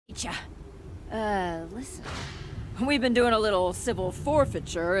Ya. Listen. We've been doing a little civil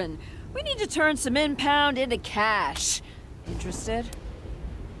forfeiture, and we need to turn some impound into cash. Interested?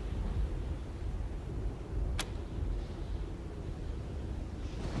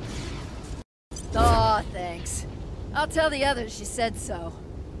 Aw, thanks. I'll tell the others she said so.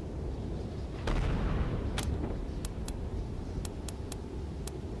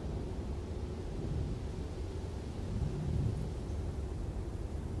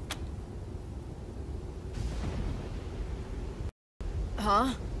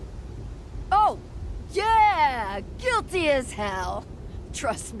 Huh? Oh, yeah! Guilty as hell.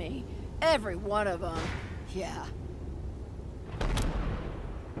 Trust me, every one of them. Yeah.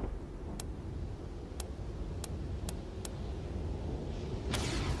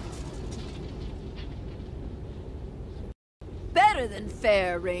 Better than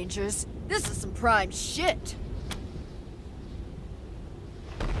fair, Rangers. This is some prime shit.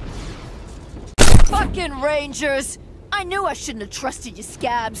 Fucking Rangers! I knew I shouldn't have trusted you,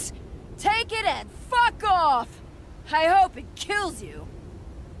 scabs. Take it and fuck off! I hope it kills you.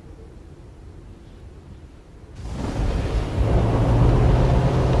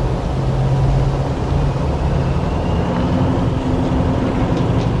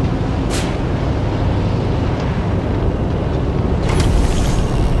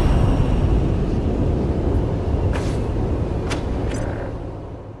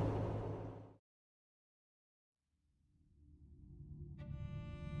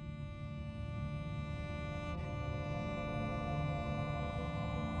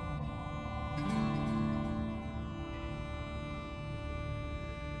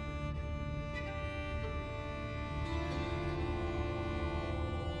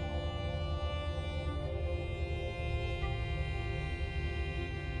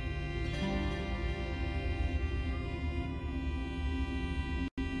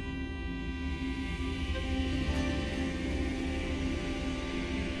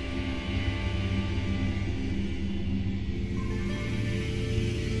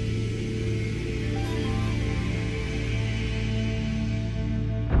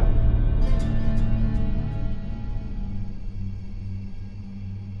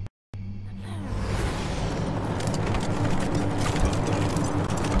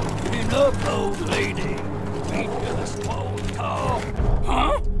 Up, old lady. Meet you this small car.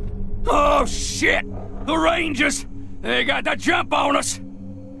 Huh? Oh, shit! The Rangers! They got the jump on us!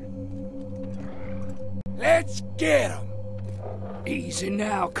 Let's get them. Easy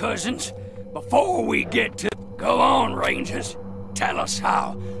now, cousins. Before we get to... Go on, Rangers. Tell us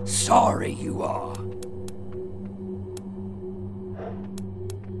how sorry you are.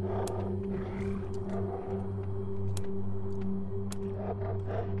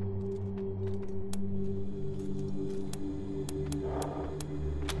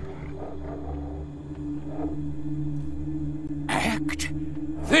 Act?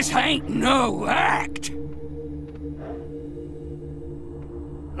 This ain't no act!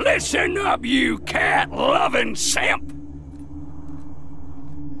 Listen up, you cat-loving simp!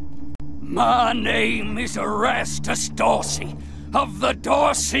 My name is Erastus Dorsey, of the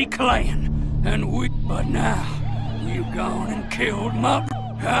Dorsey clan, and But now, you've gone and killed my...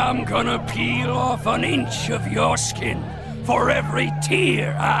 I'm gonna peel off an inch of your skin for every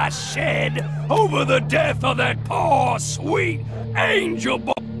tear I shed over the death of that poor, sweet angel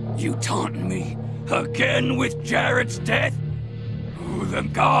boy. You taunting me again with Jared's death? Oh,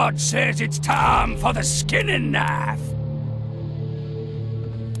 then God says it's time for the skinning knife.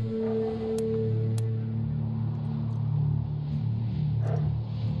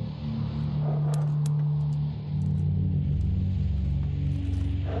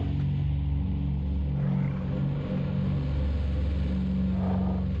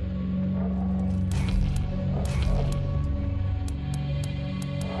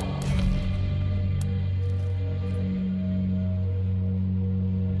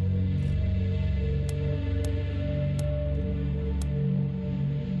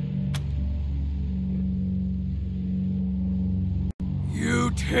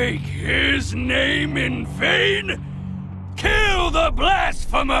 Take his name in vain? Kill the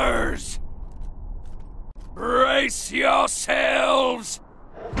blasphemers! Brace yourselves!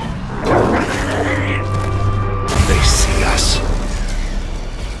 They see us.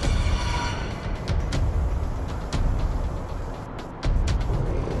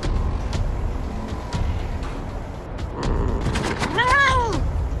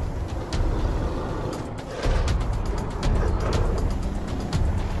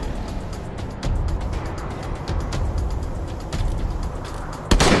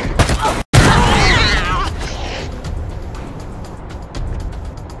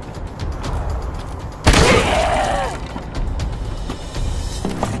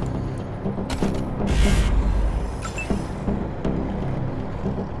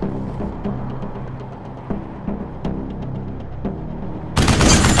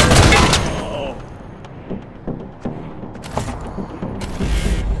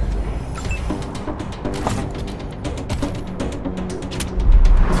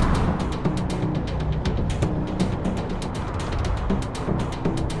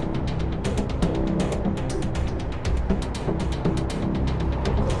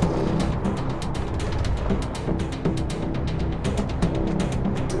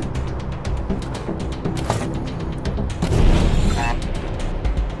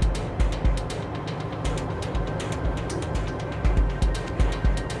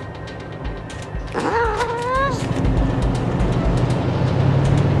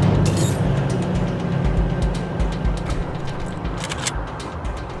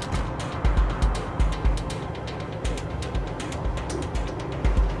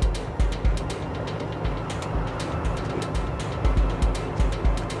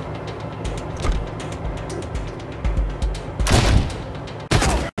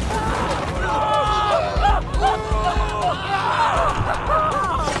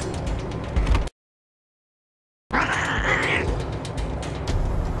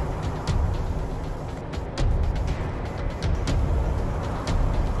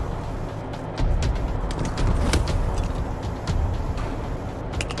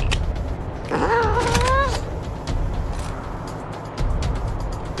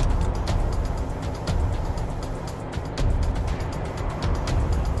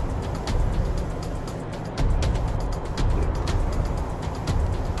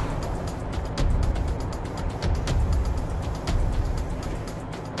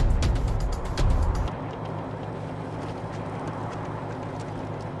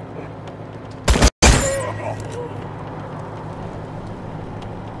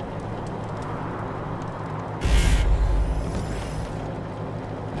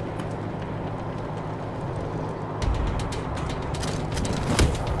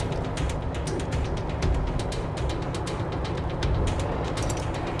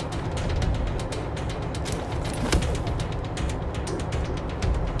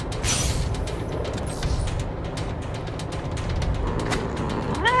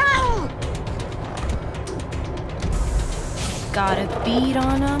 Got a bead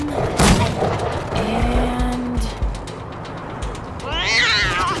on him. And...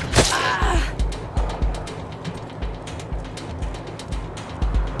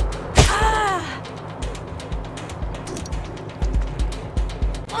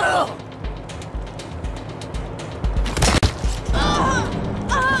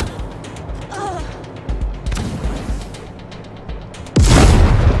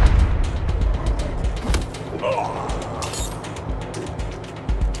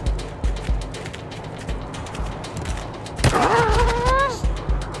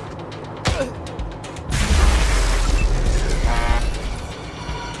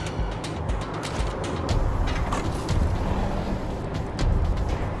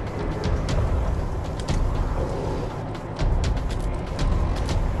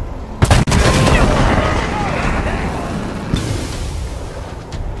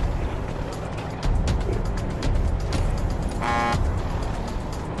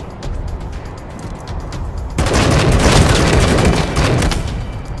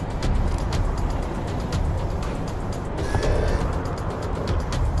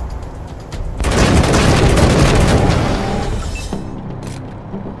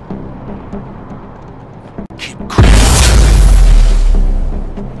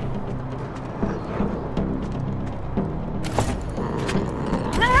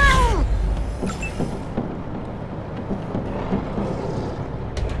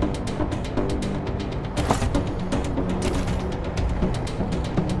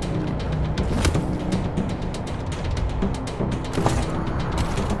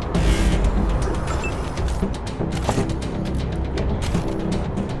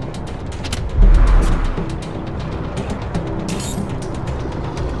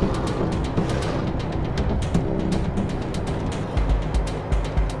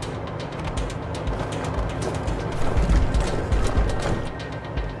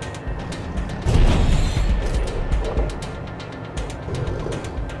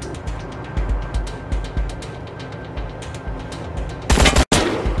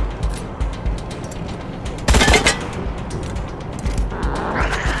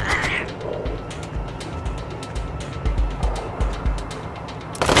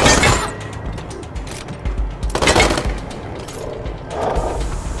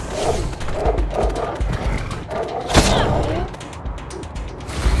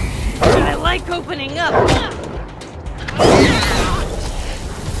 opening up.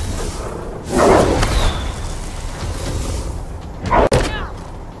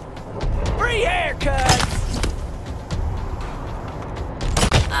 Free haircuts!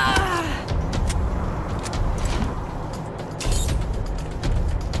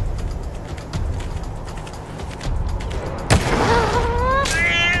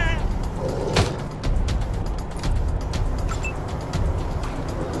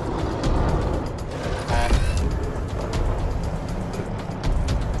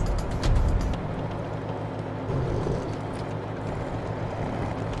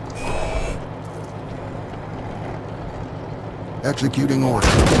 Executing order.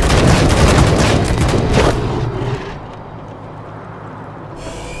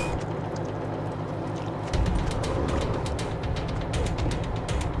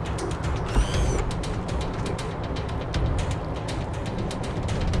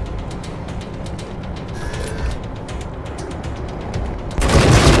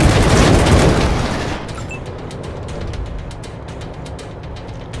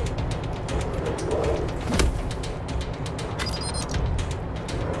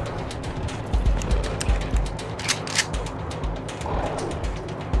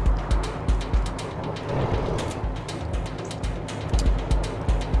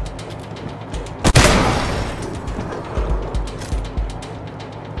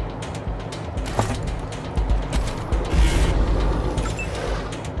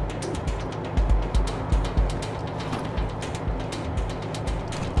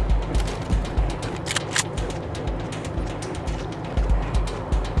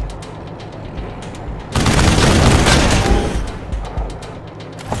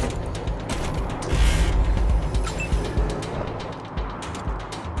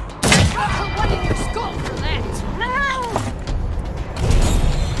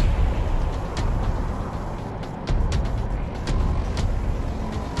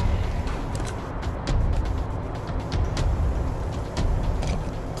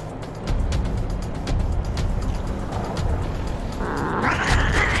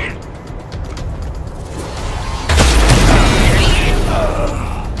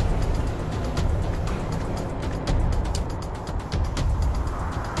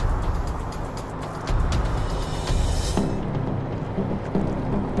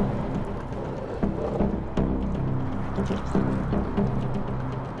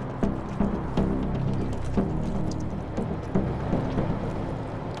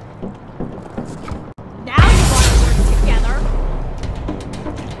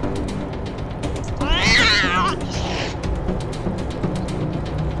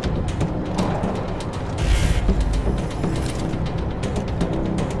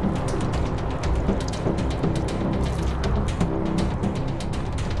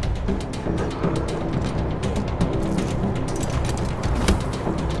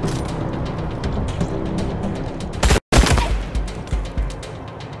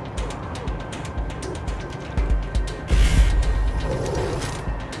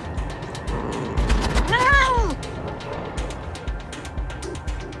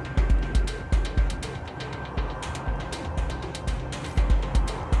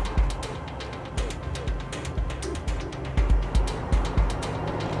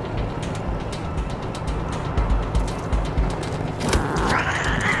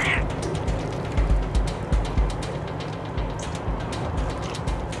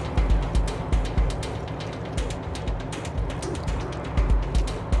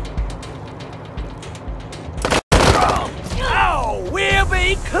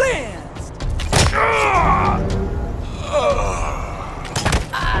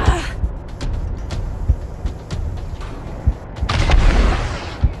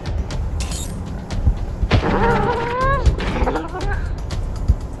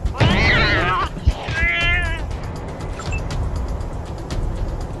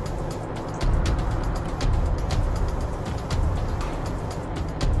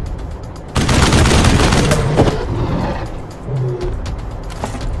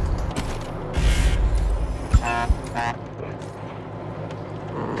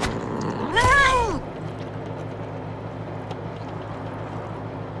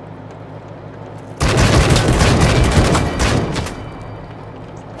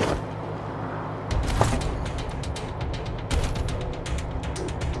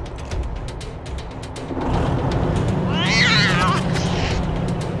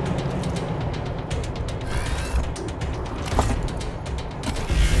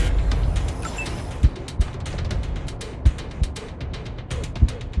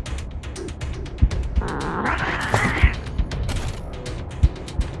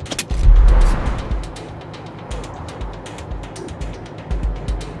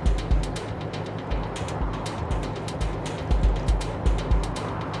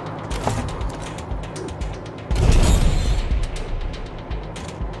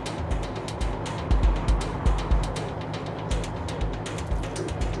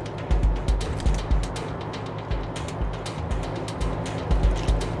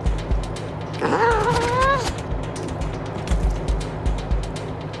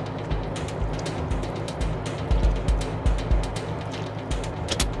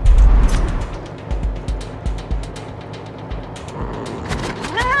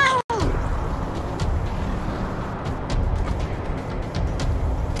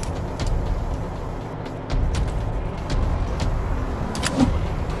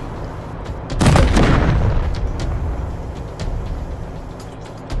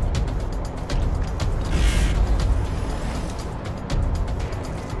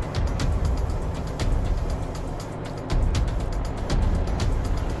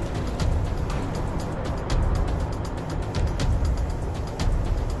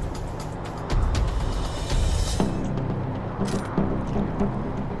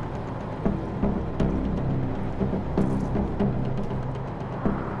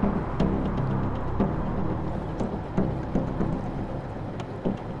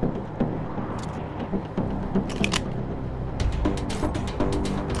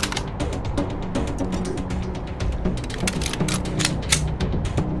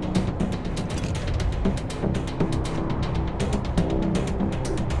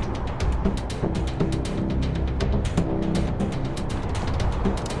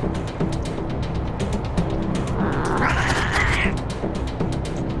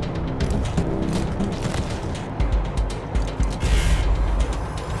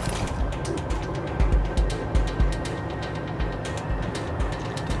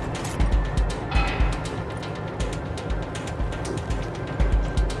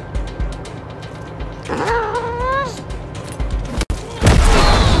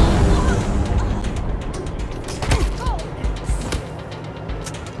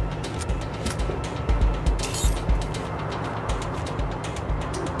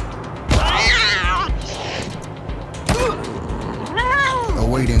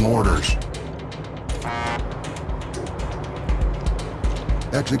 Awaiting orders.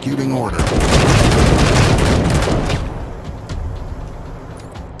 Executing order.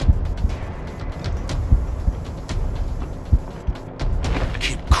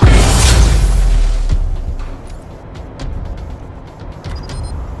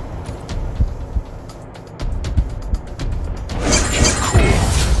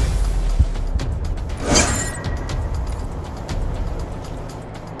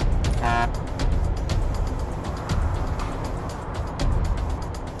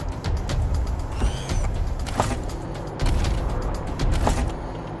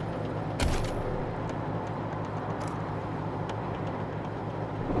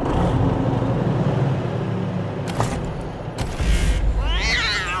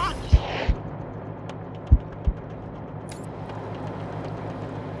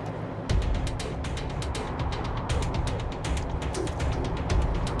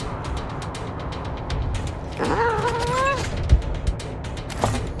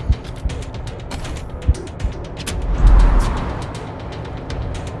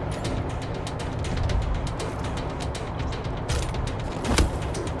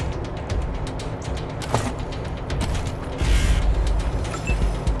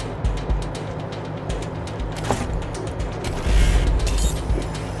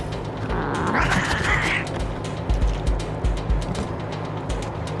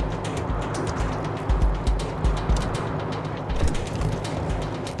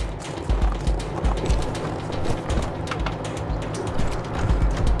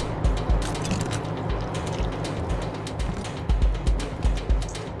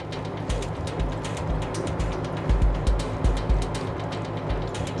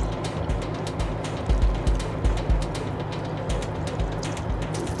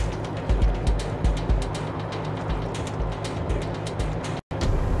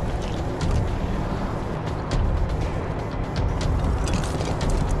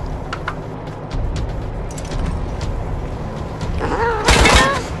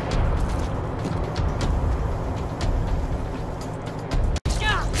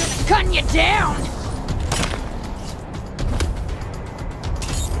 Cutting you down!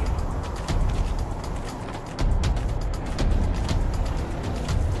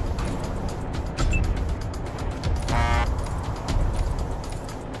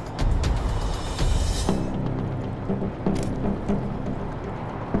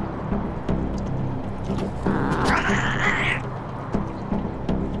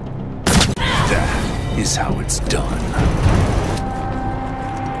 That is how it's done.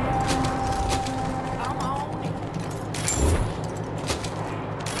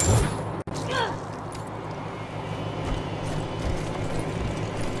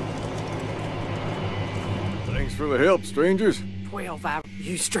 Thanks for the help, strangers. 12 hours.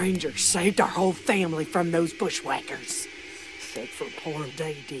 You strangers saved our whole family from those bushwhackers. Except for poor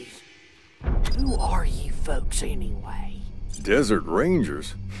Day-Dee. Who are you folks anyway? Desert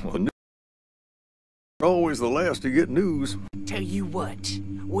Rangers? Well, they're always the last to get news. Tell you what,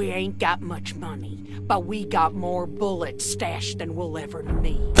 we ain't got much money, but we got more bullets stashed than we'll ever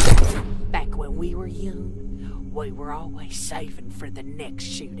need. Back when we were young, we were always saving for the next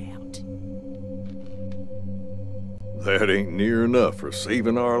shootout. That ain't near enough for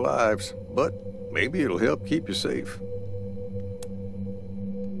saving our lives, but maybe it'll help keep you safe.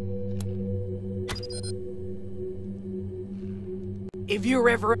 If you're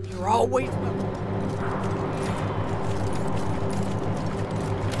always welcome.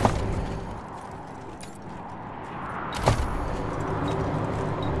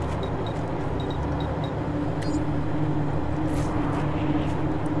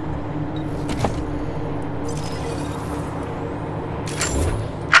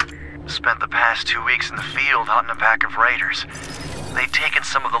 Spent the past 2 weeks in the field hunting a pack of raiders. They'd taken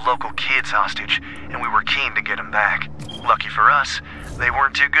some of the local kids hostage, and we were keen to get them back. Lucky for us, they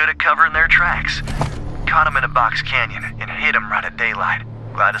weren't too good at covering their tracks. Caught them in a box canyon and hit them right at daylight.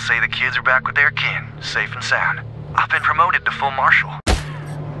 Glad to say the kids are back with their kin, safe and sound. I've been promoted to full marshal.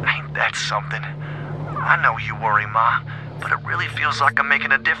 Ain't that something? I know you worry, Ma, but it really feels like I'm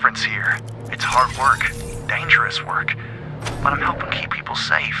making a difference here. It's hard work, dangerous work, but I'm helping keep people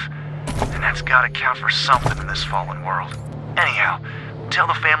safe. And that's gotta count for something in this fallen world. Anyhow, tell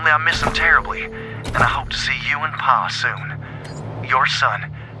the family I miss them terribly, and I hope to see you and Pa soon. Your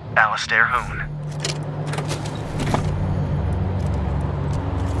son, Alistair Hoon.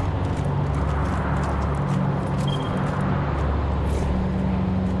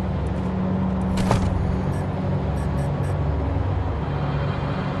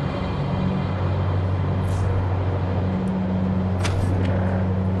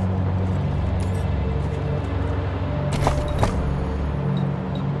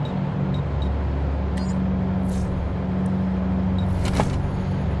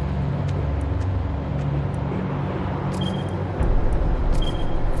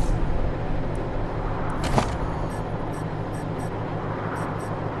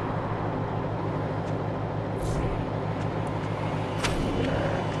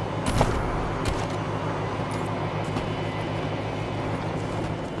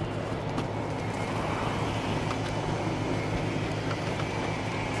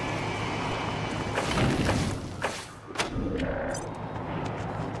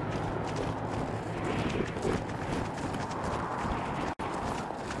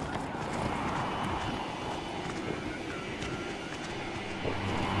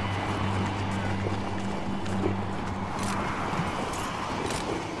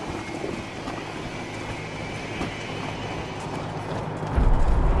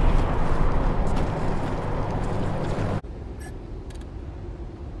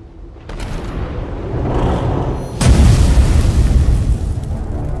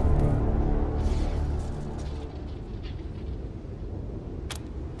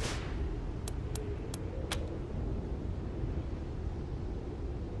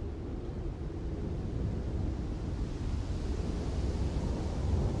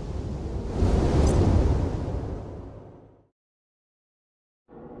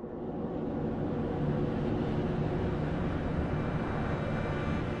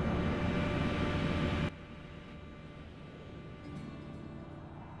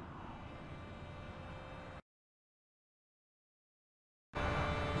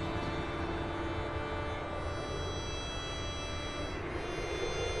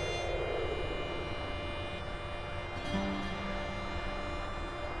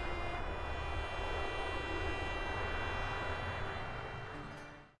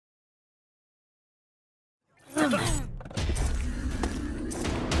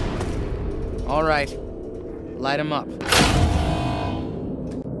 All right. Light 'em up.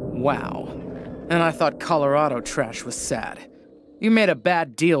 Wow. And I thought Colorado trash was sad. You made a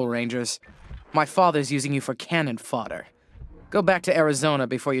bad deal, Rangers. My father's using you for cannon fodder. Go back to Arizona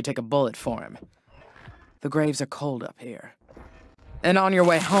before you take a bullet for him. The graves are cold up here. And on your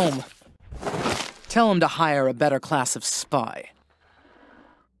way home, tell him to hire a better class of spy.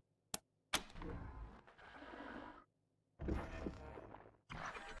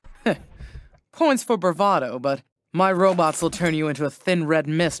 Points for bravado, but my robots will turn you into a thin red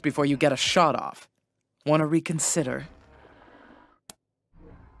mist before you get a shot off. Want to reconsider?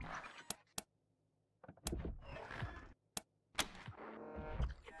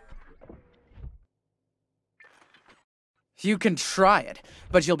 You can try it,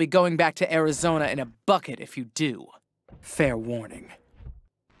 but you'll be going back to Arizona in a bucket if you do. Fair warning.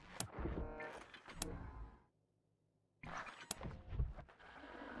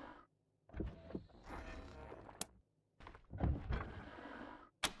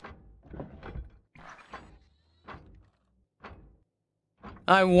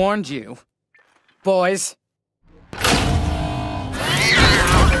 I warned you. Boys.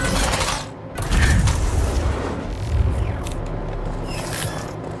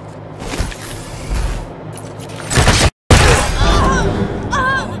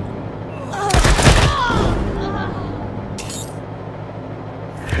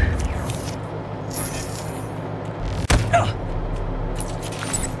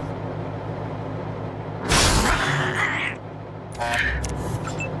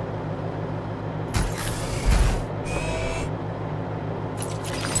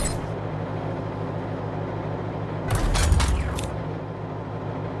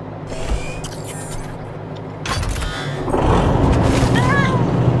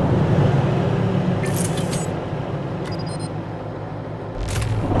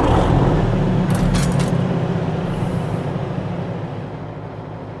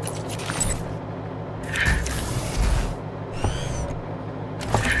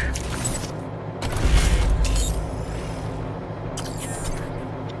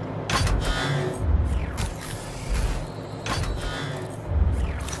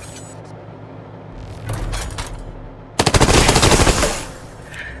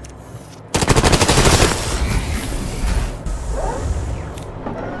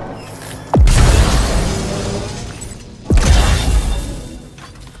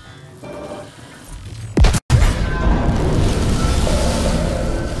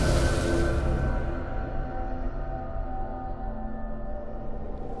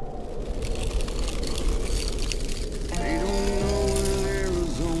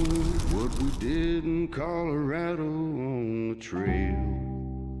 Colorado on the trail.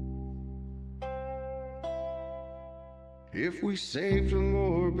 If we saved them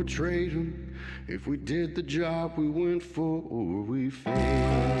or betrayed them, if we did the job we went for or we failed.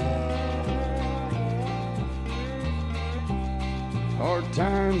 Hard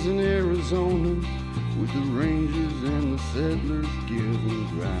times in Arizona with the Rangers and the settlers giving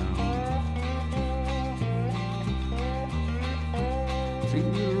ground. To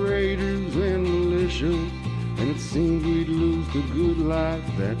the Raiders and militia, and it seemed we'd lose the good life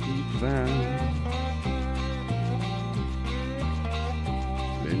that we found.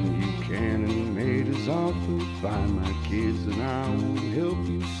 Then Buchanan made his offer, find my kids and I will help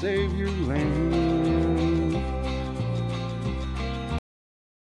you save your land.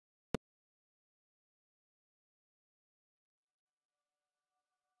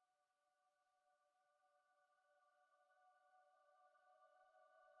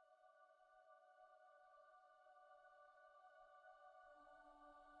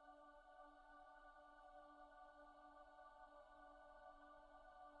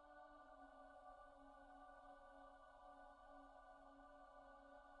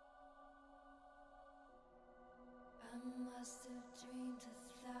 I must have dreamed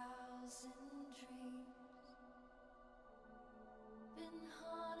 1,000 dreams, been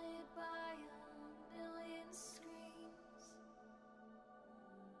haunted by 1,000,000 screams,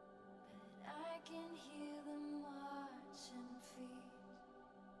 but I can hear them march and feed.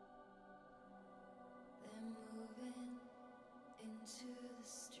 They're moving into the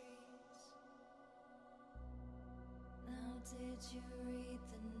streets. Now did you read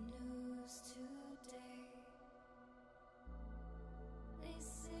the news today? They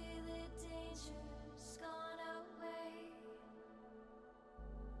say the danger's gone away,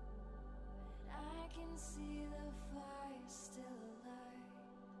 but I can see the fire still alive.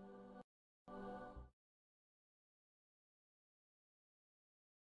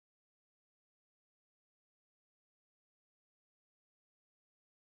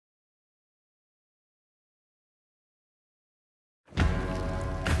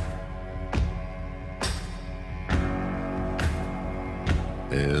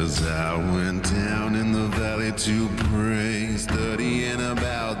 As I went down in the valley to pray, studying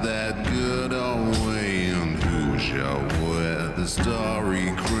about that good old way, and who shall wear the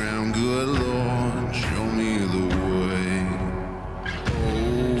starry crown? Good Lord, show me the way.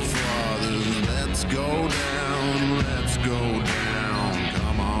 Oh, Father, let's go down, let's go down,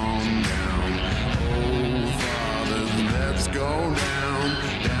 come on down. Oh, Father, let's go down,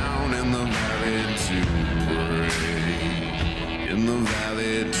 down in the valley to pray, in the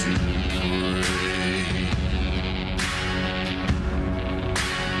valley to pray.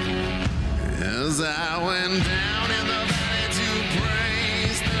 As I went down in the valley to pray,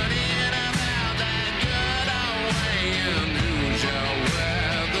 studying about that good old way, and who shall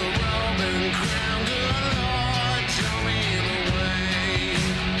wear the robe and crown? Good Lord, show me the way.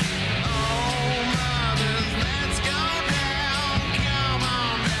 Oh, mothers, let's go down, come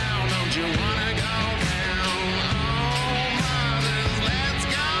on down, don't you wanna go down? Oh, mothers, let's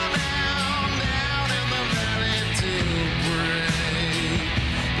go down, down in the valley to pray,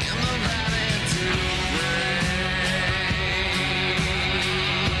 in the valley to pray.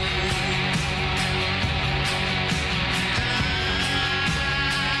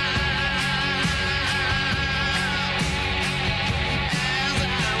 As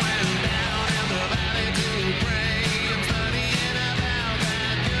I went down in the valley to pray, I'm studying about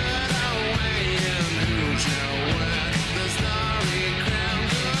that good old way, and who shall wear the starry crown?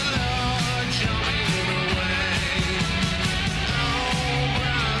 Good Lord, show me the way. Oh,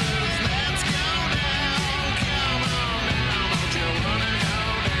 brothers, let's go down, come on down, don't you wanna go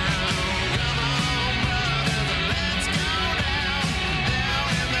down? Come on, brothers, let's go down, down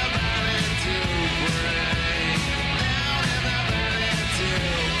in the valley to pray, down in the valley to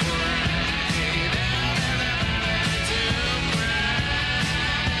pray, down in the valley to pray,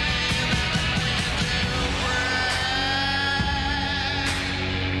 in the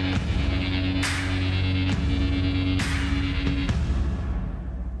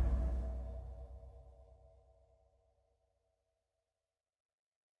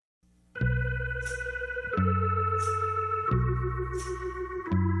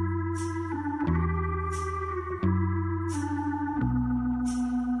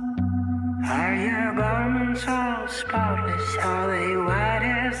Are your garments all spotless? Are they white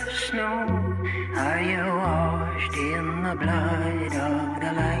as the snow? Are you washed in the blood of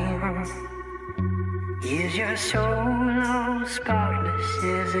the Lamb? Is your soul all spotless?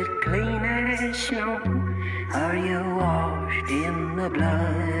 Is it clean as snow? Are you washed in the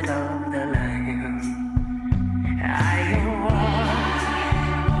blood of the Lamb?